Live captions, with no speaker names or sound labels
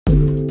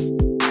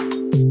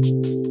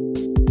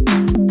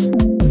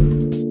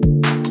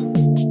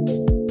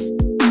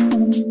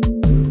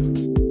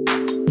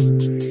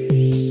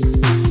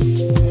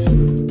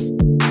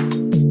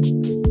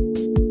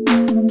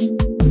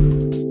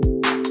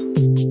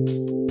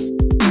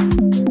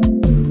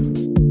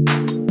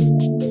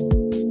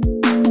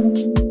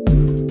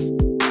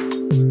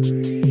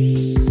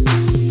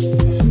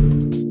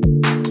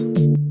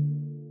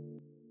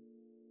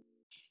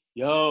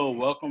Yo,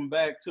 welcome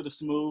back to the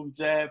Smooth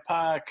Jab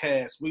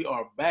Podcast. We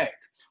are back.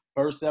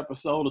 First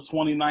episode of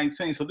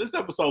 2019. So this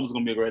episode is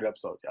going to be a great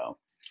episode, y'all.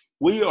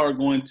 We are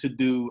going to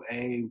do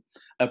we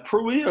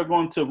are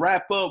going to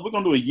wrap up. We're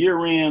going to do a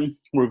year-end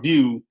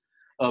review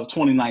of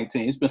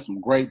 2019. It's been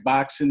some great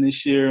boxing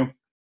this year.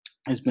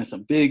 It's been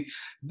some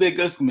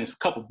it's been a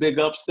couple big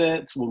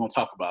upsets. We're going to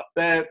talk about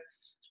that.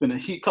 It's been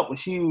a couple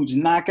huge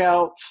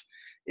knockouts.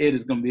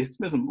 It's been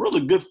some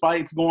really good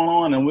fights going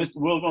on, and we're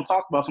going to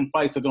talk about some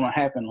fights that are going to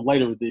happen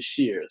later this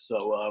year.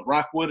 So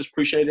rock with us.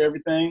 Appreciate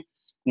everything.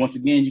 Once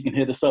again, you can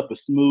hit us up at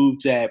Smooth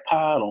Jab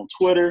Pod on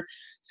Twitter.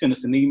 Send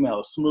us an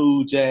email,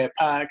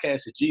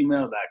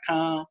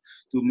 smoothjabpodcast@gmail.com.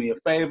 Do me a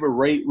favor,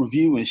 rate,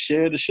 review, and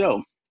share the show.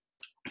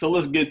 So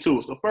let's get to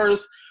it. So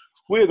first,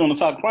 we're going to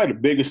talk probably the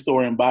biggest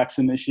story in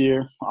boxing this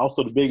year,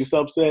 also the biggest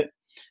upset.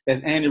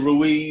 That's Andy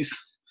Ruiz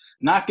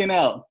knocking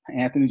out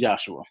Anthony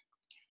Joshua.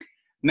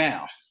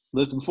 Now,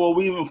 listen, before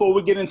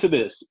we get into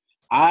this,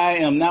 I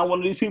am not one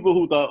of these people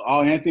who thought,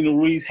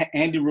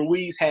 Andy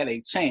Ruiz had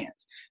a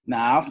chance.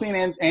 Now, I've seen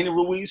Andy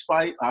Ruiz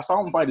fight. I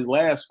saw him fight his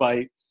last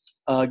fight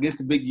against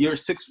the big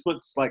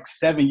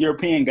 6'7"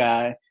 European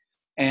guy,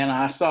 and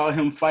I saw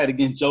him fight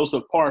against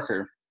Joseph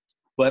Parker.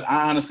 But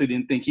I honestly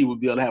didn't think he would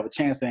be able to have a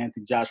chance to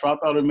Anthony Joshua. I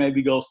thought it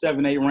maybe go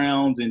 7-8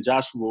 rounds and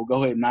Joshua will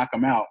go ahead and knock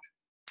him out.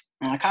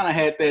 And I kind of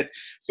had that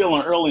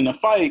feeling early in the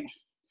fight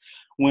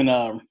when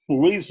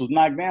Ruiz was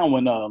knocked down,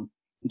 when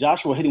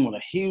Joshua hit him with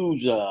a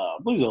huge, I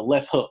believe it was a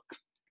left hook,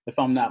 if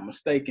I'm not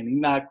mistaken. He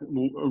knocked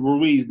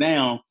Ruiz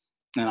down,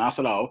 and I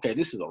said, okay,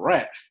 this is a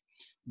wrap.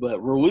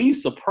 But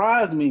Ruiz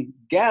surprised me,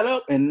 got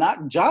up and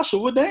knocked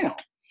Joshua down.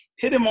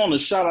 Hit him on the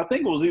shot. I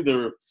think it was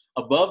either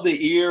above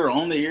the ear or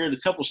on the ear, the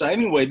temple shot.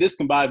 Anyway,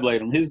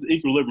 discombobulated him. His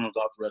equilibrium was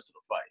off the rest of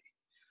the fight.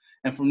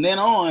 And from then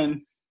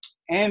on,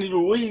 Andy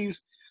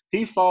Ruiz,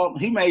 he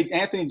made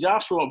Anthony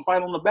Joshua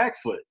fight on the back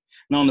foot.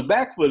 Now, on the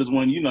back foot is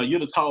when, you're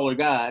the taller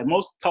guy. And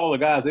most taller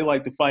guys, they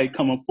like to fight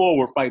coming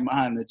forward, fighting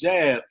behind the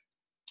jab.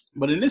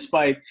 But in this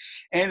fight,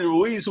 Andy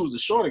Ruiz, who was a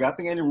shorter guy, I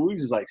think Andy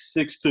Ruiz is like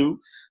 6'2",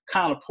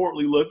 kind of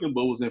portly looking,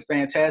 but was in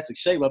fantastic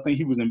shape. I think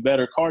he was in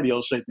better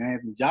cardio shape than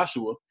Anthony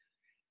Joshua.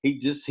 He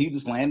just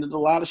landed a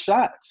lot of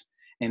shots.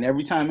 And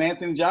every time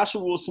Anthony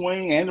Joshua will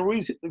swing, Andy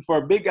Ruiz, for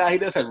a big guy, he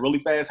does have really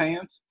fast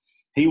hands.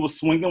 He was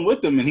swinging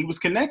with them, and he was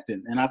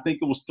connecting. And I think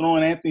it was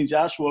throwing Anthony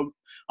Joshua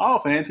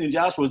off. And Anthony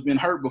Joshua has been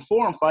hurt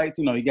before in fights.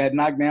 He got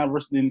knocked down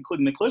versus in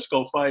the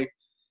Klitschko fight.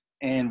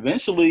 And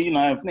eventually,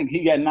 I think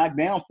he got knocked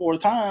down 4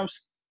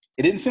 times.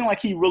 It didn't seem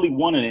like he really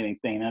wanted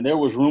anything. And there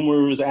was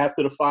rumors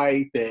after the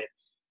fight that,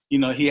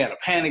 he had a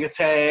panic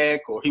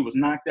attack or he was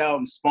knocked out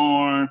in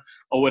sparring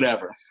or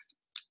whatever.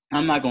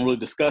 I'm not going to really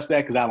discuss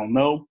that because I don't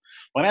know.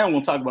 But I am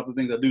going to talk about the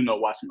things I do know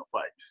watching the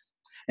fight.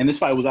 And this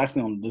fight was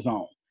actually on the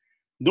DAZN.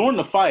 During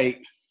the fight,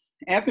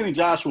 Anthony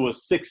Joshua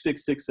is 6'6",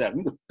 6'7".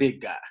 He's a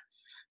big guy.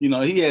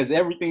 He has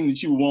everything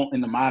that you want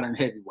in the modern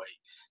heavyweight.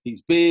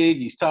 He's big,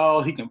 he's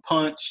tall, he can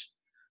punch.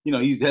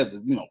 He has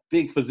a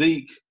big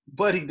physique,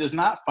 but he does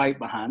not fight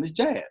behind his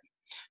jab.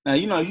 Now,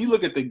 if you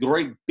look at the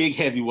great big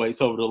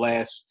heavyweights over the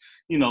last,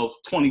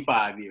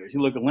 25 years, you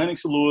look at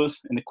Lennox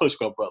Lewis and the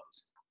Klitschko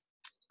brothers.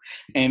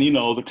 And,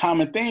 the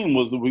common theme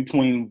was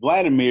between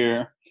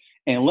Vladimir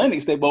and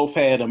Lennox, they both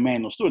had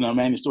Emanuel Steward. Now,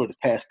 Emanuel Steward has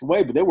passed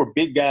away, but they were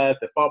big guys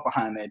that fought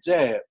behind that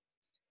jab.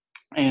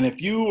 And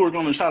if you were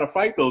going to try to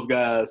fight those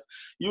guys,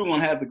 you were going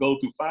to have to go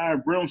through fire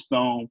and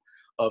brimstone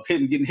of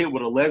getting hit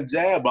with a left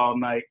jab all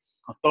night,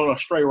 or throw a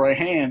straight right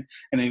hand.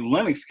 And in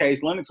Lennox's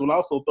case, Lennox would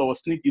also throw a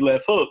sneaky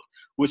left hook,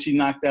 which he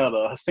knocked out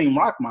Hasim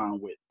Rahman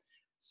with.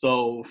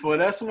 So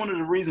that's one of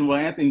the reasons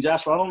why Anthony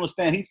Joshua, I don't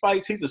understand. He's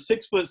a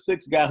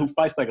 6'6" guy who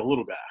fights like a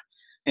little guy.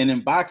 And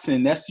in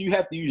boxing, you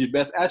have to use your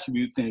best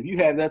attributes. And if you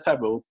have that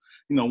type of,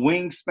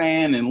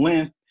 wingspan and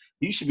length,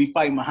 you should be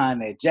fighting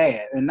behind that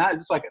jab. And not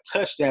just like a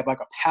touch jab, like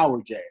a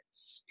power jab.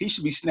 He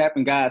should be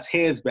snapping guys'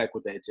 heads back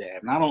with that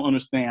jab. And I don't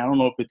understand. I don't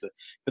know if it's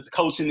a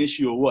coaching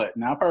issue or what.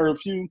 Now, I've heard a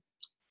few,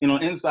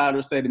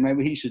 insiders say that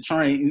maybe he should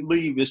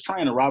leave his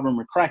trainer, Robert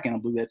McCracken, I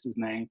believe that's his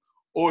name.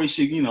 Or he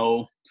should,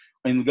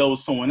 and go with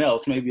someone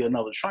else, maybe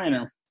another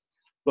trainer.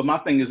 But my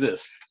thing is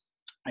this.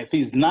 If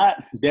he's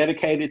not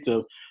dedicated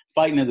to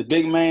fighting as a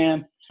big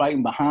man,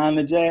 fighting behind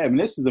the jab,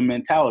 this is a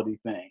mentality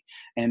thing.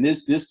 And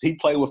he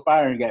played with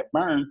fire and got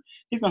burned.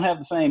 He's going to have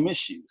the same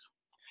issues.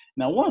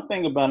 Now, one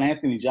thing about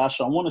Anthony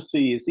Joshua, I want to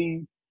see, is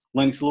he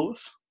Lennox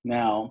Lewis?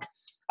 Now,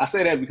 I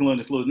say that because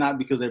Lennox Lewis, not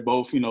because they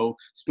both,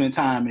 spend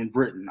time in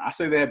Britain. I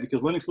say that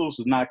because Lennox Lewis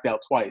was knocked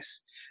out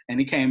twice. And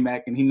he came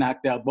back and he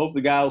knocked out both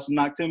the guys who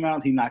knocked him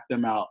out. He knocked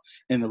them out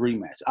in the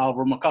rematch.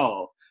 Oliver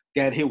McCall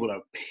got hit with a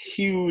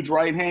huge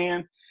right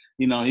hand.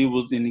 he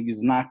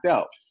was knocked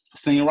out.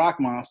 Seen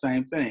Rockman,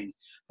 same thing.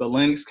 But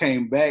Lennox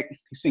came back.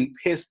 He seemed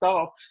pissed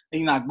off.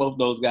 He knocked both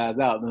those guys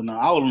out. Then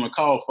I was in a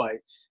call fight.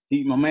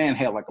 My man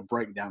had like a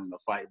breakdown in the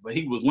fight, but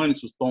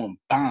Lennox was throwing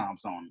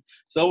bombs on him.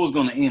 So it was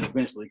going to end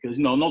eventually because,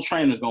 no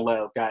trainer's going to let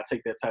us guy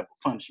take that type of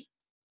punishment.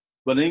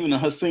 But even the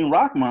Hasim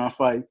Rahman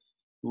fight,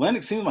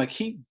 Lennox seemed like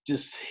he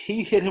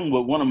hit him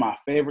with one of my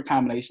favorite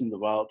combinations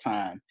of all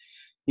time.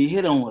 He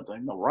hit him with the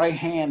right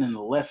hand and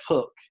the left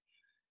hook.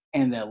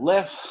 And that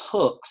left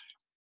hook,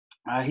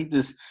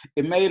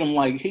 it made him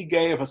like he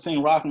gave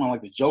Hasim Rahman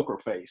like the Joker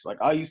face. Like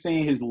all you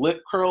seen his lip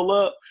curl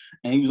up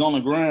and he was on the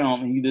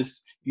ground and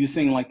you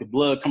seen like the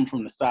blood come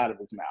from the side of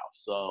his mouth.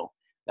 So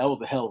that was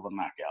a hell of a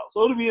knockout.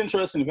 So it'll be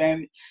interesting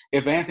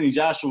if Anthony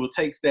Joshua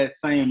takes that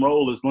same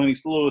role as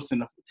Lennox Lewis in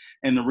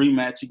the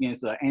rematch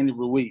against Andy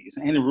Ruiz.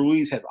 Andy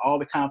Ruiz has all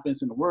the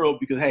confidence in the world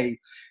because, hey,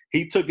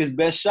 he took his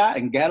best shot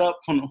and got up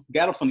from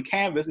the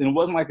canvas, and it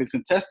wasn't like a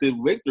contested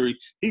victory.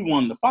 He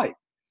won the fight.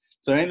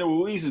 So Andy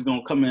Ruiz is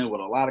going to come in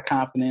with a lot of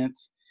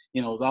confidence.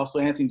 It was also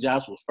Anthony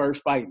Joshua's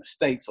first fight in the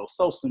States, so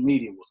social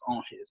media was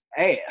on his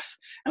ass.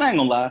 And I ain't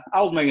going to lie,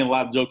 I was making a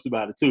lot of jokes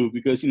about it too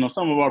because,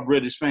 some of our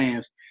British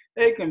fans,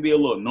 they can be a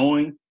little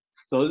annoying.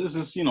 So this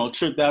is,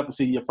 tripped out to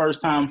see your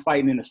first time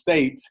fighting in the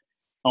States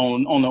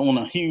on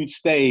a huge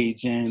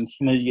stage and,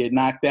 you get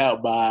knocked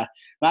out by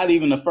not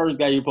even the first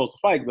guy you're supposed to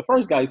fight. The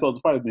first guy you're supposed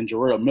to fight has been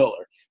Jarrell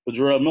Miller. But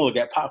Jarrell Miller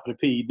got popped for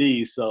the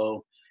PEDs,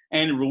 so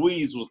Andy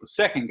Ruiz was the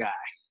second guy.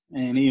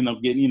 And he ended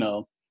up getting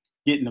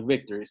the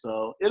victory.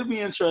 So it'll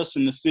be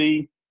interesting to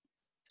see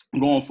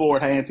going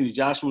forward how Anthony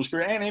Joshua's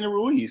career and Andy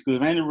Ruiz. Because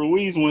if Andy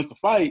Ruiz wins the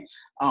fight,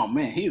 oh,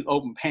 man, he's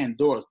opened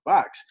Pandora's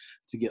box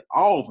to get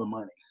all the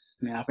money.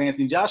 Now, if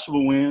Anthony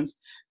Joshua wins,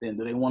 then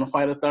do they want to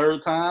fight a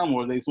third time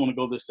or they just want to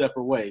go their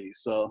separate ways?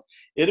 So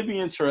it'll be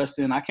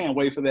interesting. I can't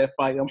wait for that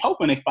fight. I'm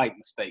hoping they fight in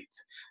the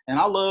States. And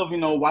I love,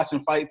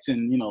 watching fights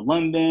in,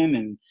 London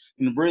and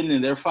in Britain,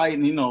 and they're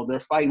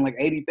fighting like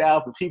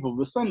 80,000 people.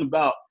 There's something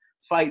about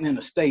fighting in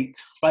the States,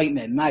 fighting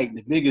at night,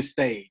 the biggest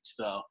stage.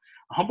 So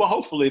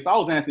hopefully if I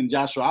was Anthony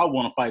Joshua, I would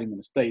want to fight him in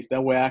the States.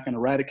 That way I can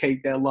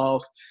eradicate that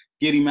loss,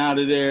 get him out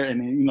of there,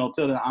 and then,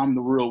 tell them I'm the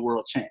real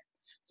world champ.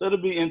 So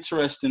it'll be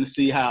interesting to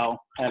see how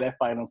that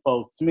fight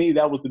unfolds. To me,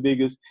 that was the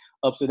biggest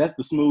upset. That's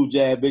the smooth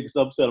jab, biggest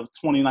upset of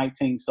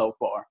 2019 so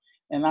far.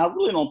 And I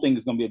really don't think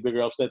it's going to be a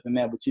bigger upset than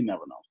that, but you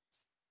never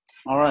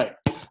know. All right,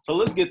 so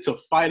let's get to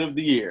fight of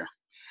the year.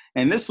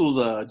 And this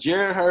was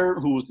Jarrett Hurd,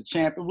 who was the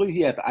champion. I believe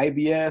he had the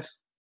IBF,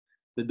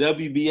 the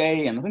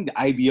WBA, and I think the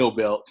IBO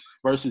belt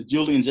versus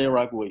Julian J.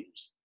 Rock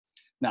Williams.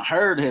 Now,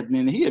 Hurd had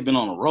been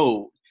on a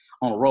roll.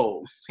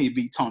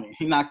 He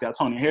knocked out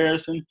Tony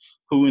Harrison,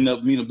 who ended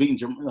up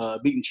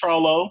beating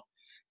Charlo.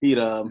 He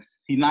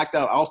knocked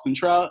out Austin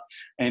Trout,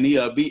 and he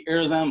beat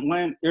Arizona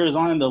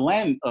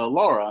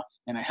Lara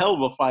in a hell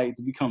of a fight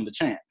to become the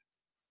champ.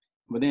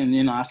 But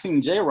then, I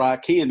seen J.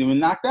 Rock. He had been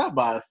knocked out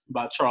by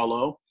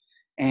Charlo,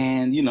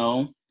 and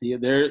there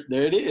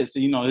it is. So,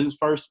 his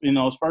first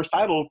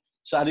title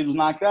shot, he was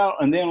knocked out.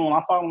 And then when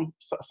I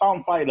saw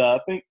him fight, I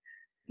think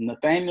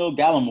Nathaniel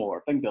Gallimore,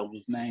 I think that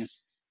was his name.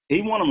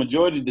 He won a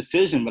majority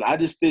decision, but I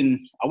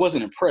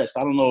wasn't impressed.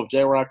 I don't know if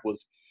J-Rock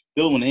was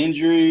dealing with an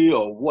injury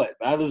or what,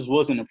 but I just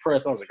wasn't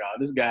impressed. I was like, oh,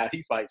 this guy,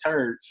 he fights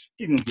Hurd,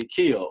 he's going to get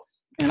killed.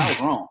 And I was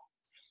wrong.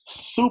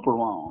 Super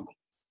wrong.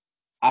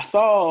 I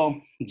saw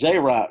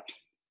J-Rock.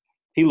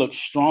 He looked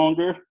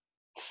stronger,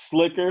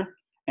 slicker,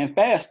 and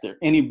faster.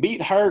 And he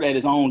beat Hurd at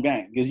his own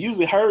game. Because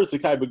usually Hurd's the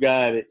type of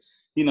guy that,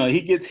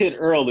 he gets hit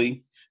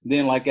early.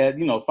 Then, like at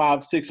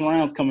 5-6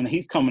 rounds coming,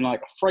 he's coming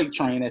like a freight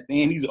train at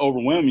the end. He's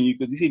overwhelming you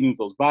because he's hitting with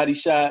those body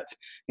shots,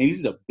 and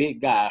he's a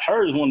big guy.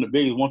 Hurd is one of the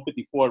biggest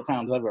 154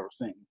 pounds I've ever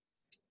seen.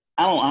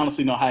 I don't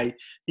honestly know how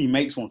he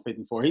makes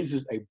 154. He's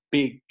just a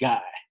big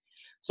guy.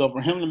 So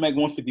for him to make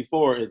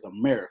 154 is a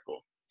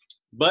miracle.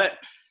 But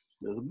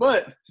there's a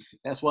but.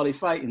 That's why they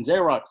fight. And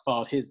J-Rock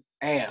fought his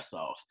ass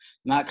off.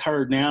 Knocked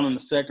Hurd down in the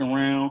second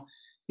round.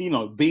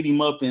 Beat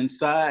him up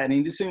inside, and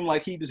it just seemed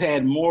like he just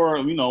had more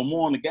on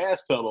the gas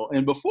pedal.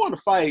 And before the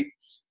fight,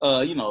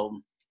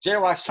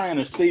 J-Rock's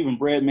trainer, Stephen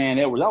Breadman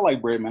Edwards, I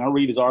like Breadman. I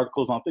read his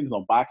articles. I think he's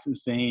on Boxing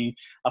Scene.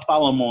 I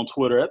follow him on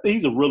Twitter. I think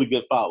he's a really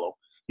good follow.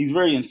 He's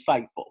very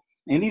insightful.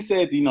 And he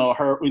said,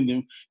 J-Rock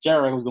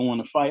was going to win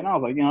the fight. And I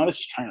was like, this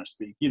is trainer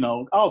speak.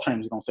 All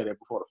trainers are going to say that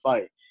before the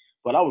fight.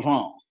 But I was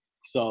wrong.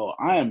 So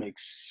I am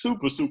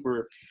super,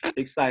 super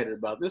excited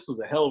about this.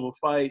 Was a hell of a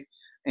fight.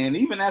 And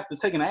even after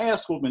taking an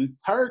ass whooping,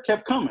 Hurd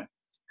kept coming.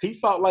 He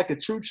fought like a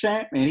true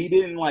champ, and he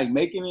didn't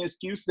make any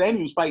excuses. And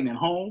he was fighting at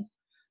home.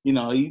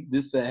 He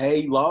just said,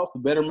 "Hey, he lost. The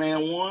better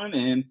man won."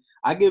 And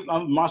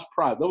I'm much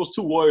proud. There was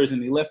two warriors,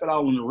 and they left it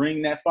all in the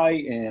ring that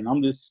fight. And I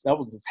was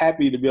just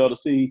happy to be able to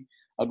see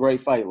a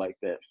great fight like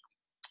that.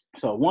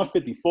 So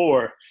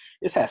 154,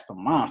 this has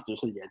some monsters.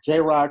 So you got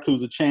J-Rock,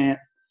 who's a champ.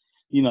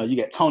 You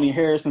got Tony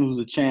Harrison, who's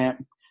a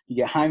champ.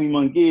 You got Jaime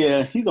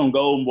Munguia. He's on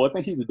Golden Boy. I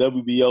think he's a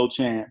WBO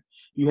champ.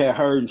 You had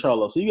Hurd and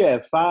Charlo. So you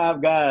had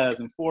 5 guys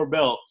and 4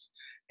 belts.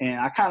 And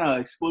I kind of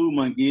exclude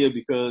Munguia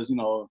because, you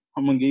know,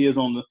 Munguia is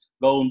on the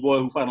Golden Boy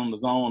who fight on the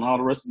zone. All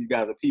the rest of these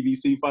guys are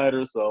PBC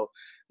fighters. So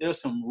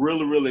there's some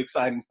really, really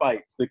exciting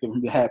fights that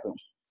can happen.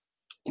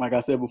 Like I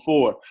said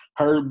before,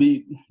 Herb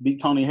beat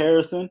Tony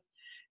Harrison,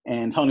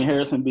 and Tony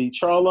Harrison beat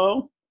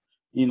Charlo.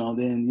 You know,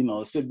 then, you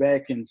know, sit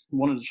back and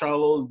one of the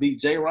Charlos beat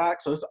J-Rock.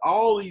 So it's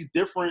all these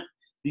different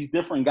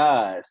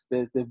guys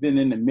that've been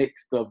in the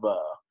mix of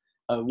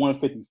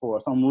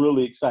 154. So I'm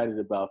really excited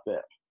about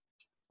that.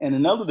 And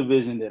another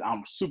division that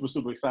I'm super,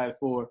 super excited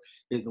for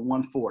is the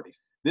 140.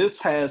 This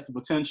has the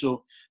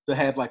potential to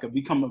have create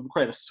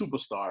a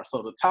superstar.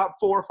 So the top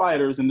 4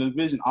 fighters in the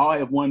division all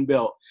have one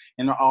belt,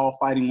 and they're all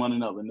fighting one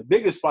another. And the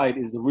biggest fight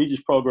is the Regis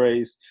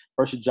Prograis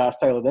versus Josh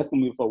Taylor. That's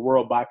going to be for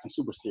World Boxing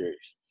Super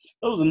Series.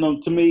 Those are,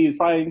 to me,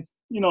 probably,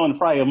 you know, and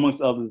probably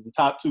amongst others, the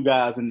top 2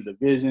 guys in the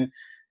division.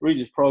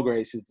 Regis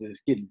Prograis is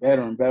just getting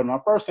better and better. When I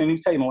first seen him,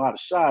 he's taking a lot of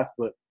shots,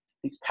 but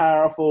he's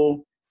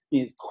powerful,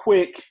 he's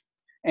quick.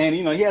 And,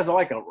 you know, he has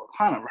a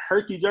kind of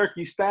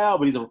herky-jerky style,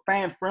 but he's a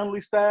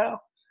fan-friendly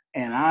style.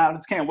 And I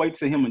just can't wait to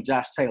see him and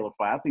Josh Taylor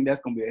fight. I think that's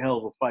going to be a hell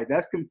of a fight.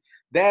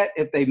 That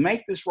if they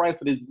make this right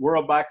for this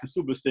World Boxing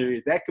Super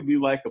Series, that could be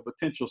like a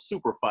potential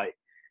super fight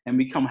and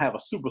have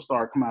a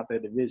superstar come out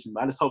that division.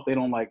 But I just hope they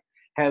don't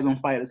have them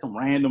fight at some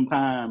random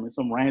time in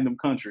some random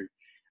country.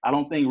 I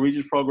don't think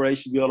Regis Prograis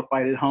should be able to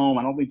fight at home.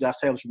 I don't think Josh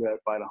Taylor should be able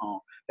to fight at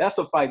home. That's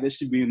a fight that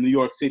should be in New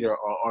York City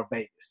or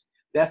Vegas.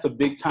 That's a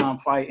big-time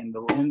fight, and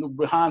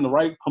behind the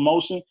right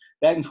promotion,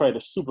 that can create a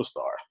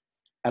superstar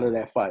out of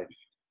that fight.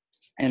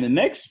 And the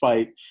next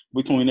fight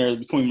between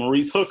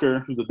Maurice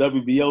Hooker, who's a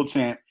WBO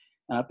champ,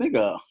 and I think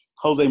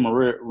Jose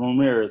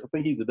Ramirez. I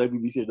think he's the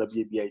WBC or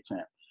WBA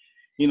champ.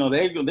 You know,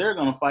 they're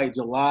going to fight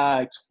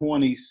July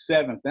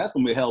 27th. That's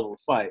going to be a hell of a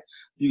fight.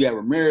 You got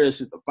Ramirez,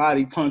 is the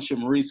body puncher.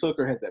 Maurice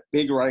Hooker has that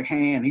big right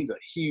hand. He's a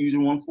huge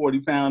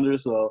 140-pounder.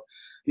 So,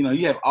 you know,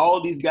 you have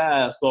all these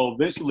guys. So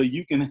eventually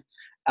you can –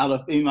 out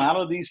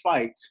of these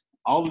fights,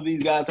 all of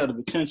these guys have the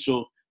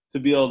potential to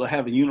be able to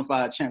have a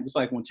unified champ. It's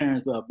like when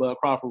Terrence Bud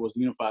Crawford was a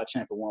unified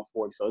champ at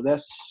 140. So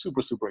that's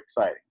super, super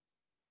exciting.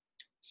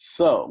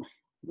 So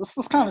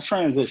let's kind of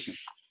transition.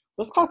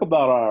 Let's talk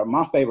about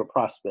my favorite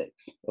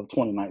prospects of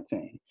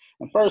 2019.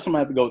 And first, I'm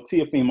going to have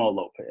to go Teofimo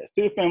Lopez.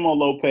 Teofimo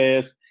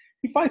Lopez,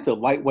 he fights a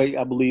lightweight,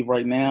 I believe,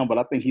 right now, but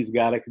I think he's a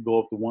guy that could go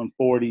up to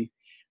 140.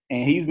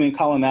 And he's been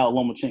calling out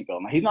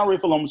Lomachenko. Now, he's not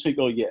ready for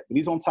Lomachenko yet, but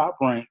he's on Top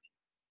Rank.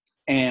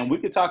 And we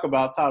could talk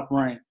about Top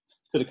Rank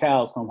to the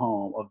cows come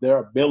home of their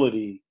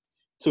ability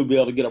to be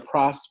able to get a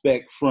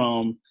prospect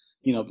from,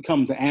 you know,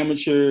 becoming to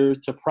amateur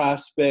to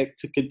prospect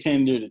to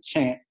contender to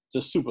champ to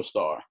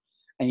superstar.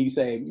 And you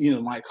say, you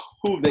know, like,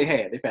 who have they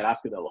had? They've had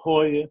Oscar De La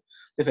Hoya.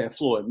 They've had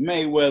Floyd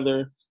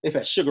Mayweather. They've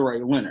had Sugar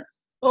Ray Leonard.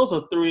 Those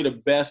are 3 of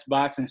the best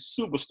boxing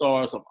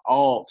superstars of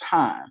all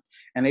time.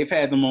 And they've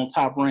had them on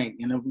Top Rank.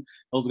 And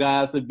those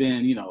guys have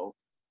been, you know,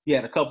 he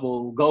had a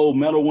couple gold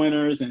medal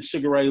winners and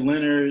Sugar Ray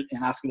Leonard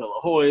and Oscar De La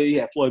Hoya. He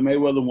had Floyd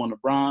Mayweather won the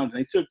bronze.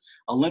 And they took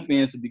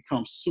Olympians to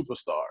become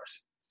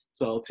superstars.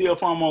 So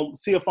Teofimo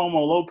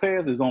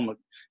Lopez is on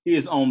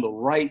the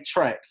right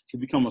track to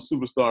become a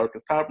superstar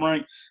because Top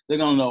Rank, they're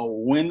gonna know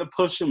when to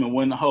push him and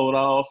when to hold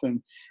off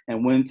and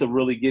when to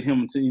really get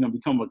him to, you know,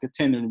 become a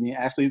contender.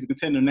 Actually, he's a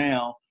contender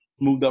now,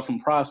 moved up from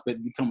prospect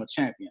to become a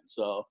champion.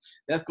 So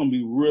that's gonna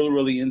be really,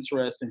 really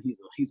interesting.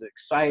 He's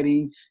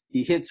exciting.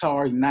 He hits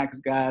hard. He knocks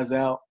guys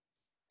out.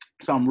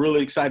 So I'm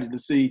really excited to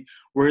see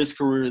where his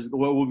career is,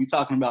 what we'll be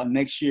talking about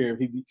next year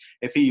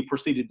if he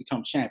proceeded to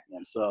become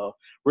champion. So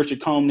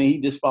Richard Comey,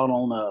 he just fought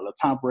on the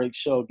Top Rank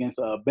show against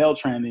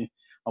Beltrán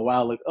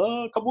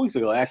a couple weeks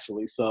ago,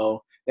 actually.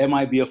 So that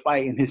might be a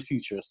fight in his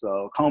future.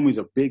 So Comey's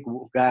a big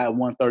guy at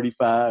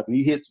 135, and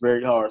he hits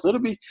very hard. So it'll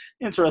be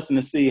interesting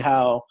to see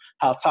how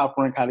Top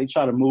Rank, how they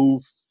try to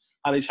move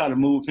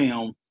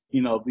him,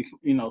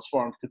 as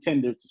far as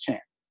contender to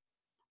champ.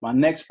 My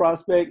next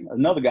prospect,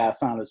 another guy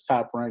signed as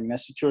Top Rank, and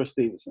that's Shakur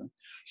Stevenson.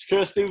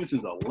 Shakur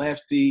Stevenson's a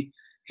lefty,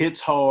 hits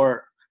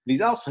hard,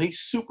 but he's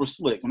super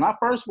slick. When I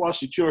first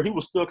watched Shakur, he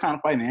was still kind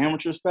of fighting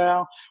amateur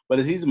style, but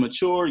as he's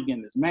matured,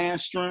 getting his man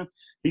strength,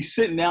 he's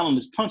sitting down on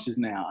his punches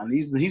now, and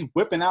he's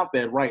whipping out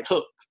that right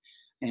hook,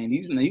 and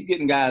he's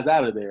getting guys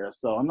out of there.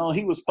 So I know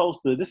he was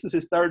supposed to. This is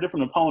his 3rd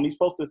different opponent.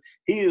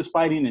 He is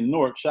fighting in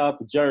Newark. Shout out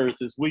to Jers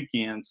this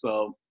weekend.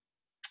 So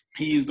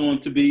he's going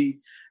to be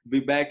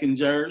back in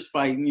Jers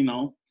fighting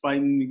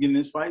to get in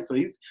this fight. So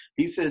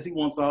he says he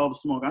wants all the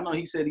smoke. I know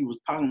he said he was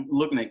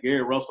looking at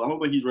Gary Russell. I don't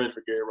think he's ready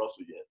for Gary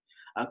Russell yet.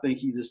 I think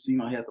he just, he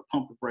has to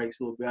pump the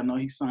brakes a little bit. I know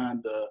he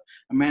signed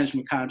a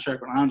management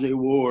contract with Andre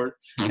Ward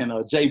and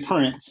Jay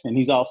Prince, and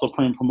he's also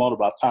being promoted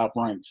by Top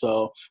Rank.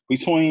 So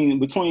between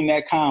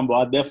that combo,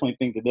 I definitely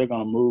think that they're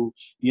going to move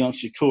young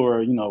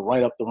Shakur,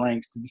 right up the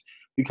ranks to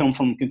become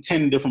from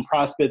contender from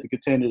prospect to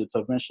contender to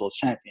eventual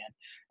champion.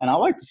 And I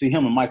like to see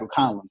him and Michael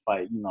Conlan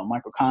fight.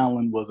 Michael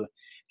Conlan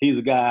he's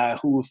a guy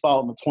who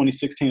fought in the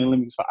 2016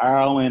 Olympics for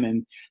Ireland,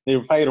 and they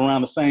were paid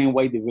around the same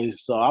weight division.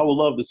 So I would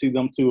love to see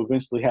them two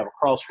eventually have a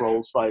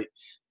crossroads fight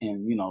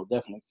and,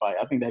 definitely fight.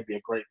 I think that'd be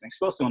a great thing,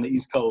 especially on the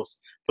East Coast.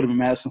 Put them in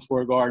Madison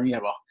Square Garden. You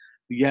have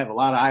You have a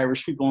lot of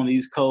Irish people on the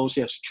East Coast.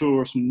 You have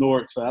Shakur from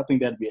Newark. So I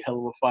think that'd be a hell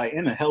of a fight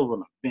and a hell of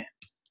an event.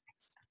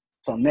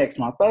 So next,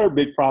 my third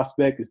big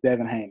prospect is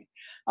Devin Haney.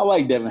 I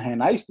like Devin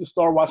Haney. I used to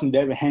start watching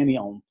Devin Haney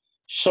on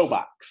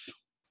Showbox.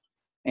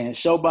 And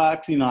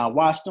Showbox, I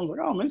watched him. I was like,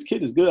 oh, man, this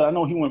kid is good. I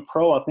know he went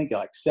pro, I think, at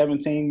like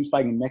 17. He was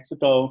fighting in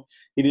Mexico.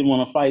 He didn't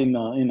want to fight in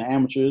the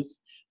amateurs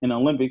in the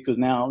Olympics, because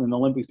now in the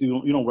Olympics, you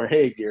don't wear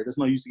headgear. There's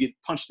no use to get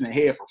punched in the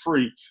head for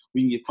free.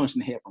 We can get punched in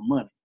the head for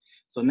money.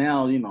 So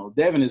now,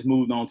 Devin has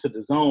moved on to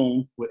the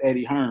zone with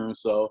Eddie Hearn.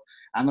 So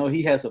I know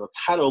he has a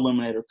title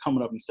eliminator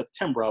coming up in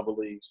September, I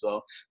believe. So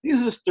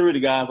these are just three of the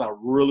guys I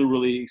really,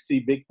 really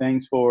see big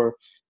things for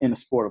in the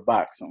sport of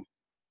boxing.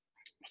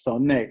 So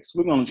next,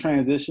 we're going to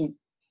transition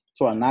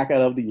to our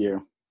knockout of the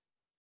year.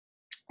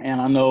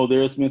 And I know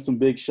there's been some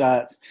big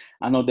shots.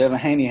 I know Devin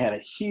Haney had a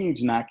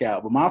huge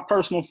knockout, but my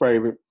personal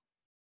favorite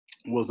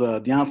was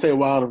Deontay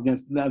Wilder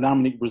against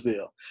Dominique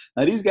Breazeale.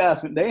 Now, these guys,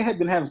 they had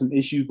been having some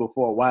issues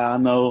before a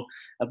while.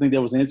 I think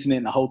there was an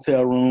incident in a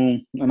hotel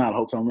room, not a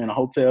hotel room, in a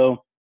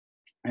hotel,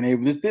 and they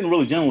just didn't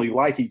really generally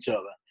like each other.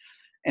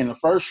 And the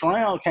first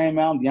round came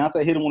out, and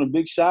Deontay hit him with a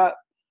big shot.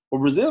 But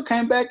Breazeale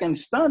came back and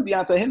stunned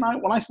Deontay, hit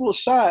a nice little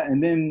shot,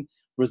 and then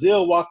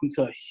Breazeale walked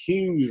into a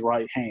huge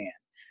right hand.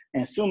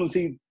 And as soon as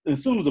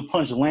the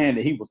punch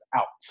landed, he was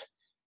out.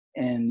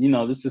 And,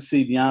 just to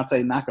see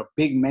Deontay knock a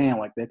big man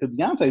like that, because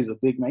Deontay's a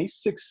big man.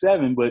 He's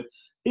 6'7", but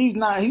he's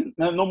no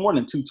more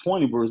than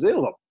 220.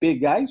 Breazeale's a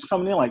big guy. He's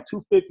coming in like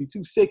 250,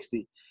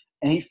 260.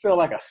 And he felt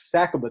like a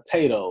sack of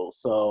potatoes.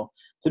 So,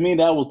 to me,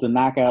 that was the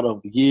knockout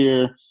of the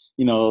year.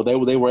 They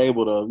were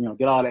able to,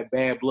 get all that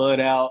bad blood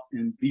out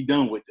and be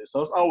done with it.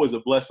 So, it's always a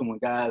blessing when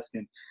guys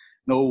can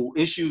no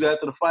issues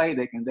after the fight.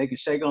 They can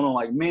shake on them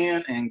like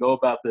men and go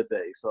about their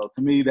day. So,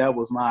 to me, that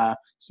was my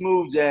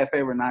smooth jab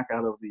favorite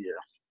knockout of the year.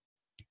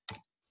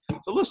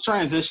 So let's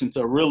transition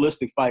to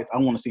realistic fights I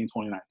want to see in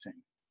 2019.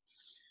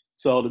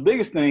 So the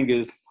biggest thing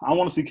is I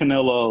want to see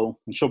Canelo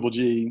and Triple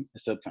G in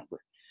September.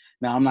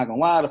 Now, I'm not going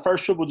to lie. The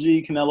first Triple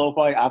G Canelo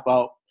fight, I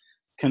thought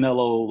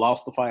Canelo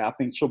lost the fight. I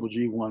think Triple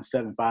G won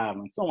 7-5.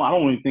 And so I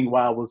don't even think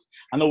why it was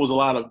 – I know it was a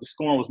lot of – the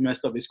scoring was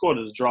messed up. They scored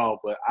it a draw,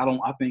 but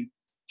I think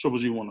Triple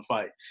G won the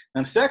fight.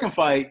 Now, the second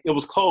fight, it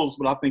was close,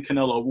 but I think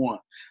Canelo won.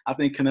 I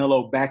think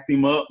Canelo backed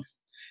him up,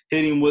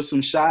 hit him with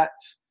some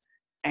shots.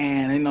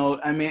 And,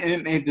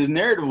 and the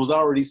narrative was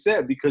already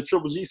set because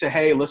Triple G said,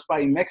 hey, let's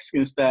fight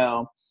Mexican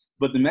style.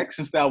 But the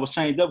Mexican style was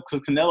changed up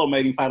because Canelo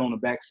made him fight on the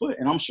back foot.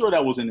 And I'm sure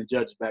that was in the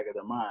judge's back of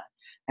their mind.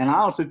 And I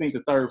honestly think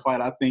the third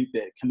fight, I think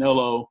that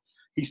Canelo,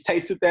 he's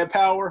tasted that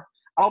power.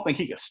 I don't think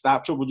he could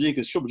stop Triple G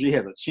because Triple G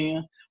has a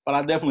chin. But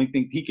I definitely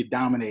think he could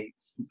dominate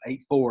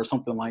 8-4 or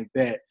something like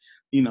that.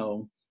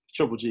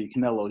 Triple G.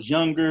 Canelo's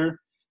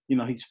younger.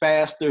 He's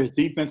faster. His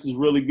defense is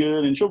really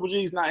good. And Triple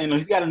G's not,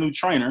 he's got a new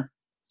trainer.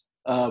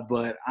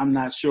 But I'm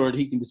not sure that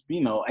he can just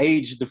be,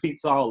 age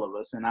defeats all of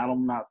us. And I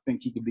don't not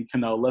think he could be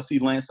Canelo unless he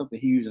lands something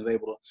huge and is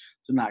able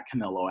to knock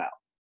Canelo out.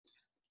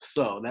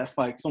 So that's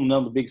like some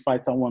other big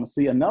fights I want to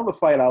see. Another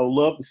fight I would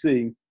love to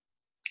see,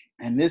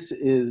 and this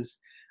is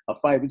a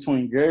fight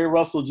between Gary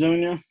Russell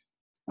Jr.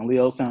 and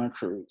Leo Santa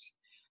Cruz.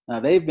 Now,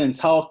 they've been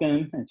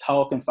talking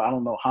for I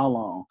don't know how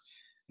long.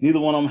 Neither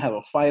one of them have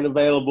a fight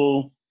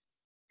available.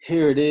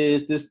 Here it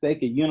is. They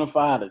could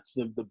unify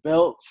the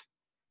belts.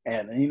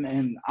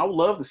 And I would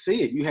love to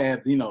see it. You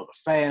have, the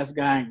fast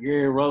guy,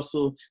 Gary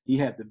Russell. You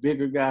have the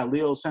bigger guy,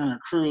 Leo Santa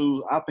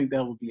Cruz. I think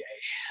that would be a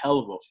hell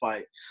of a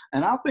fight.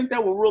 And I think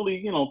that will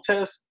really,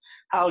 test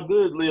how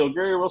good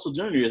Gary Russell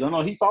Jr. is. I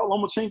know he fought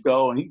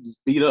Lomachenko and he just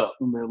beat up.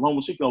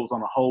 Lomachenko was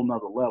on a whole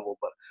nother level.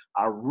 But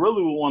I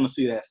really would want to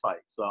see that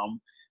fight. So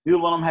neither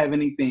one of them have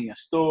anything in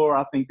store.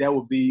 I think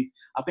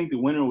the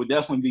winner would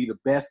definitely be the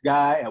best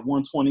guy at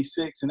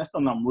 126. And that's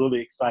something I'm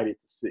really excited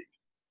to see.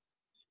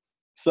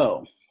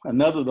 So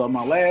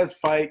my last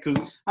fight,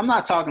 because I'm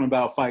not talking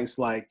about fights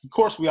like, of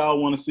course, we all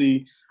want to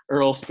see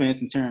Errol Spence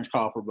and Terrence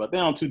Crawford, but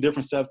they're on two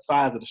different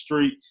sides of the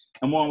street,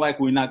 and more than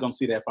likely we're not going to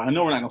see that fight. I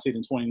know we're not going to see it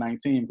in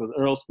 2019 because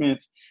Errol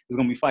Spence is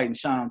going to be fighting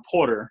Sean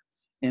Porter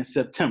in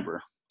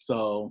September.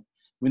 So,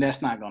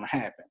 that's not going to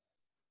happen.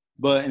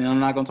 But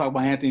I'm not going to talk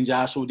about Anthony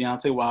Joshua,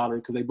 Deontay Wilder,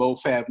 because they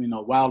both have,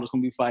 Wilder's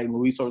going to be fighting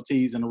Luis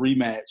Ortiz in a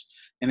rematch,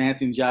 and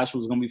Anthony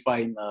Joshua is going to be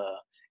fighting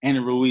Andy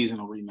Ruiz in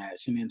a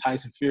rematch. And then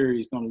Tyson Fury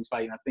is going to be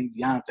fighting, I think,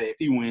 Deontay if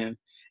he wins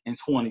in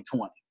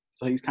 2020.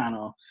 So he's kind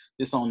of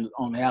just on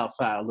the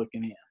outside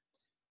looking in.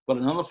 But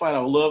another fight I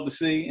would love to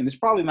see, and it's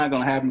probably not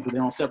going to happen because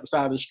they're on separate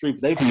sides of the street,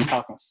 but they've been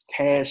talking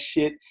cash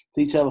shit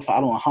to each other for I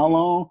don't know how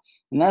long.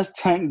 And that's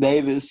Tank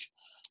Davis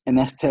and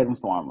that's Tevin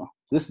Farmer.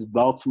 This is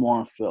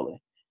Baltimore and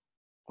Philly.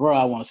 Bro,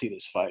 I want to see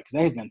this fight because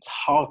they've been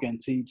talking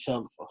to each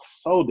other for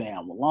so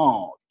damn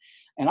long.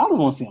 And I just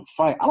want to see them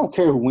fight. I don't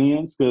care who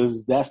wins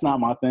because that's not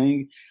my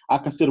thing. I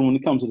consider when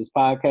it comes to this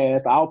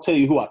podcast, I'll tell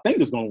you who I think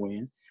is going to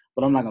win,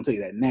 but I'm not going to tell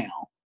you that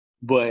now.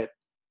 But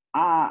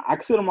I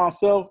consider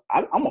myself,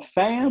 I'm a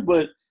fan,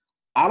 but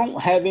I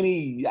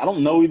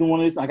don't know either one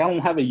of these. Like, I don't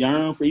have a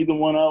yearn for either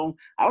one of them.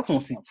 I just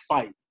want to see them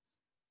fight.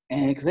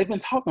 And because they've been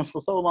talking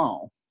for so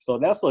long. So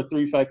that's like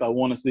three fights I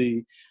want to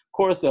see.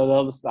 course, the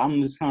other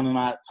I'm just kind of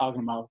not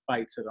talking about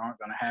fights that aren't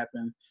going to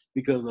happen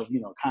because of,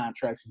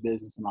 contracts,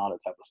 business, and all that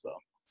type of stuff.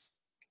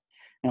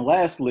 And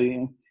lastly,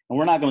 and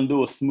we're not going to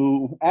do a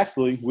smooth,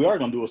 actually, we are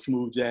going to do a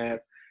smooth jab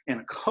in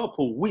a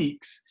couple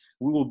weeks.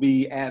 We will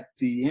be at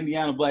the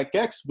Indiana Black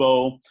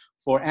Expo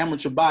for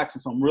amateur boxing.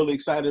 So I'm really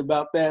excited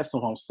about that.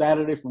 So on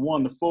Saturday from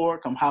 1 to 4,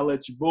 come holler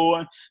at your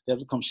boy.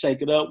 They'll come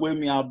shake it up with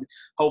me. I'll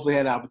hopefully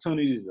have the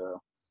opportunity to,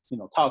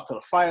 talk to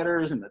the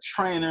fighters and the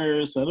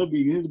trainers. So it'll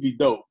be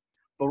dope.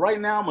 But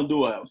right now I'm going to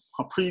do a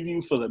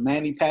preview for the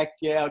Manny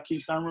Pacquiao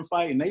Keith Thurman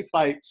fight. And they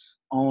fight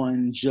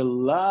on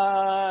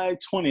July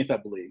 20th, I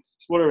believe.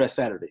 Whatever that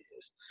Saturday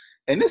is.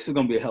 And this is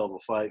going to be a hell of a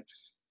fight.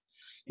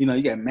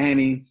 You got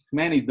Manny.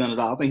 Manny's done it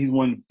all. I think he's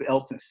won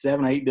belts in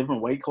 7 or 8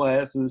 different weight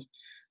classes.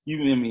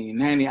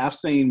 Manny, I've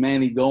seen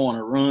Manny go on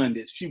a run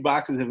that few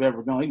boxers have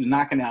ever gone. He was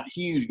knocking out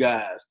huge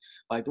guys.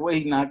 Like the way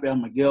he knocked out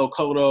Miguel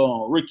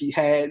Cotto and Ricky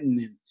Hatton.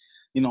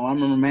 And, I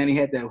remember Manny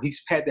had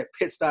that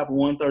pit stop at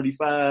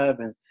 135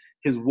 and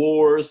his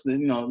wars,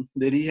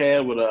 that he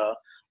had with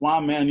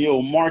Juan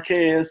Manuel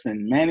Marquez.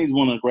 And Manny's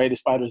one of the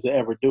greatest fighters to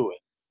ever do it.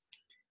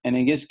 And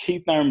then gets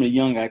Keith Thurman, a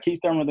young guy. Keith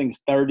Thurman, I think, is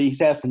 30.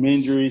 He's had some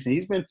injuries, and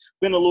he's been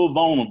a little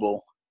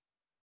vulnerable.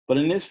 But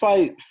in this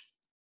fight,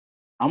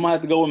 I'm going to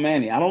have to go with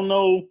Manny. I don't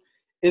know.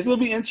 It's going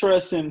to be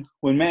interesting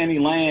when Manny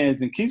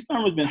lands. And Keith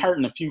Thurman's been hurt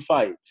in a few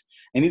fights.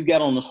 And he's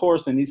got on his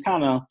horse, and he's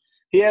not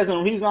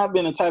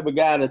been the type of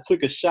guy that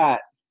took a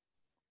shot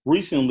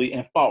recently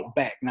and fought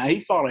back. Now,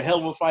 he fought a hell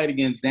of a fight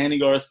against Danny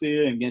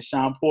Garcia and against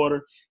Sean Porter.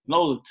 And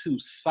those are 2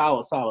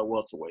 solid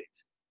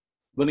welterweights.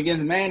 But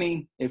against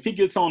Manny, if he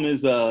gets on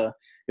his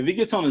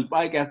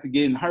bike after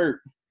getting hurt,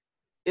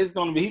 he's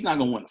not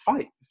going to win the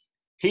fight.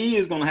 He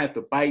is going to have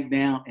to bite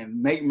down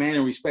and make Manny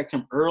respect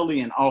him early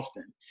and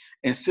often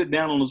and sit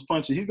down on his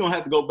punches. He's going to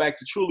have to go back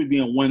to truly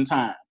being one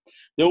time.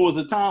 There was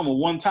a time when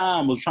one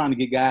time was trying to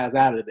get guys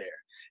out of there.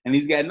 And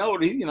he's got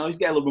he's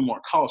got a little bit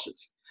more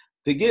cautious.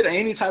 To get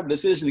any type of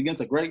decision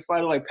against a great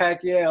fighter like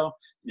Pacquiao,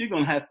 you're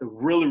going to have to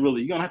you're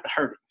going to have to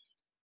hurt him.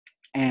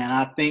 And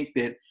I think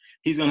that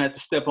he's going to have to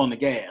step on the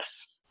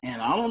gas. And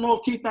I don't know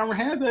if Keith Thurman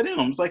has that in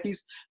him. It's like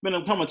he's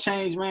become a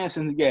changed man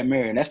since he got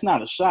married. That's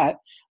not a shot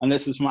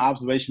unless it's my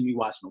observation me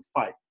watching him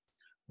fight.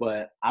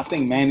 But I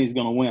think Manny's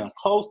going to win a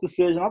close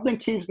decision. I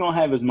think Keith's going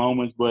to have his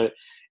moments. But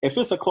if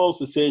it's a close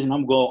decision,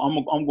 I'm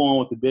going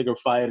with the bigger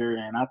fighter.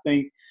 And I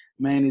think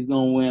Manny's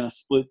going to win a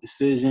split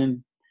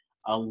decision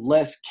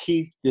unless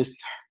Keith just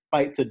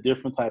fights a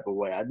different type of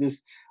way. I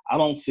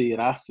don't see it.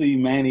 I see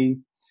Manny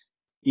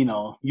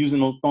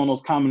throwing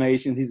those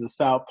combinations. He's a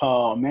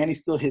southpaw. Manny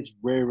still hits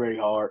very, very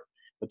hard.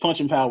 The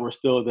punching power is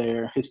still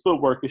there. His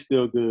footwork is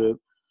still good.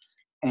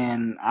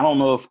 And I don't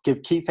know if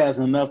Keith has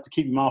enough to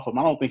keep him off him.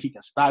 I don't think he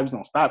can stop. He's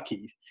going to stop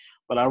Keith.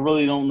 But I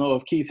really don't know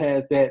if Keith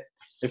has that,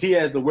 if he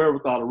has the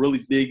wherewithal to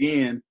really dig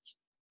in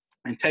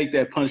and take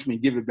that punishment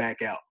and give it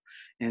back out.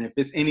 And if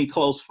it's any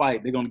close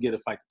fight, they're going to get a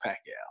fight to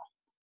Pacquiao.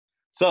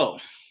 So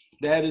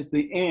that is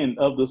the end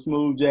of the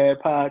Smooth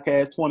Jab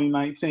Podcast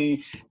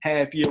 2019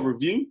 half-year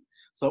review.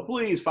 So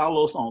please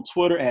follow us on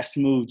Twitter at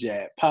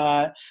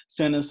SmoothJabPod.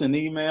 Send us an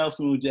email,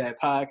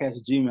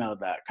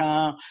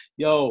 smoothjabpodcast@gmail.com.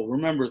 Yo,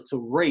 remember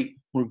to rate,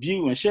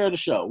 review, and share the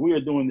show. We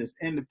are doing this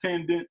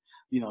independent.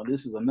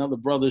 This is another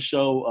brother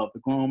show of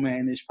the Grown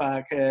Man-ish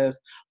Podcast,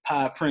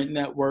 Pod Print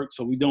Network.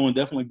 So we're doing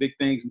definitely big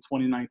things in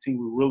 2019.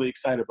 We're really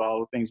excited about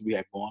all the things we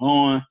have going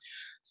on.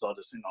 So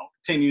just,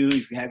 continue.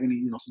 If you have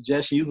any,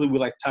 suggestions, usually we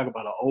like to talk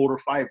about an older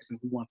fight, but since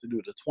we want to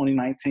do the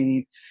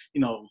 2019,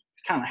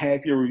 kind of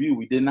half-year review.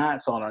 We did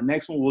not. So on our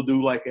next one, we'll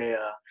do like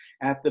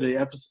after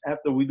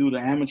we do the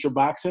amateur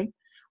boxing,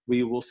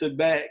 we will sit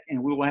back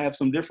and we will have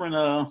some different,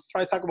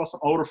 try to talk about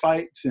some older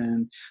fights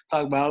and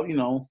talk about,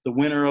 the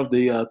winner of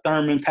the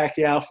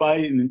Thurman-Pacquiao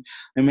fight. And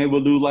maybe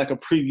we'll do like a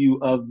preview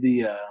of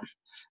the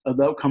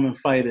upcoming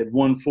fight at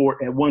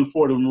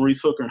 140 with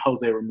Maurice Hooker and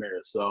Jose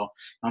Ramirez. So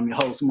I'm your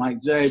host,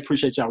 Mike J.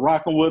 Appreciate y'all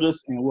rocking with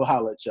us, and we'll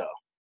holler at y'all.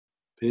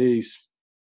 Peace.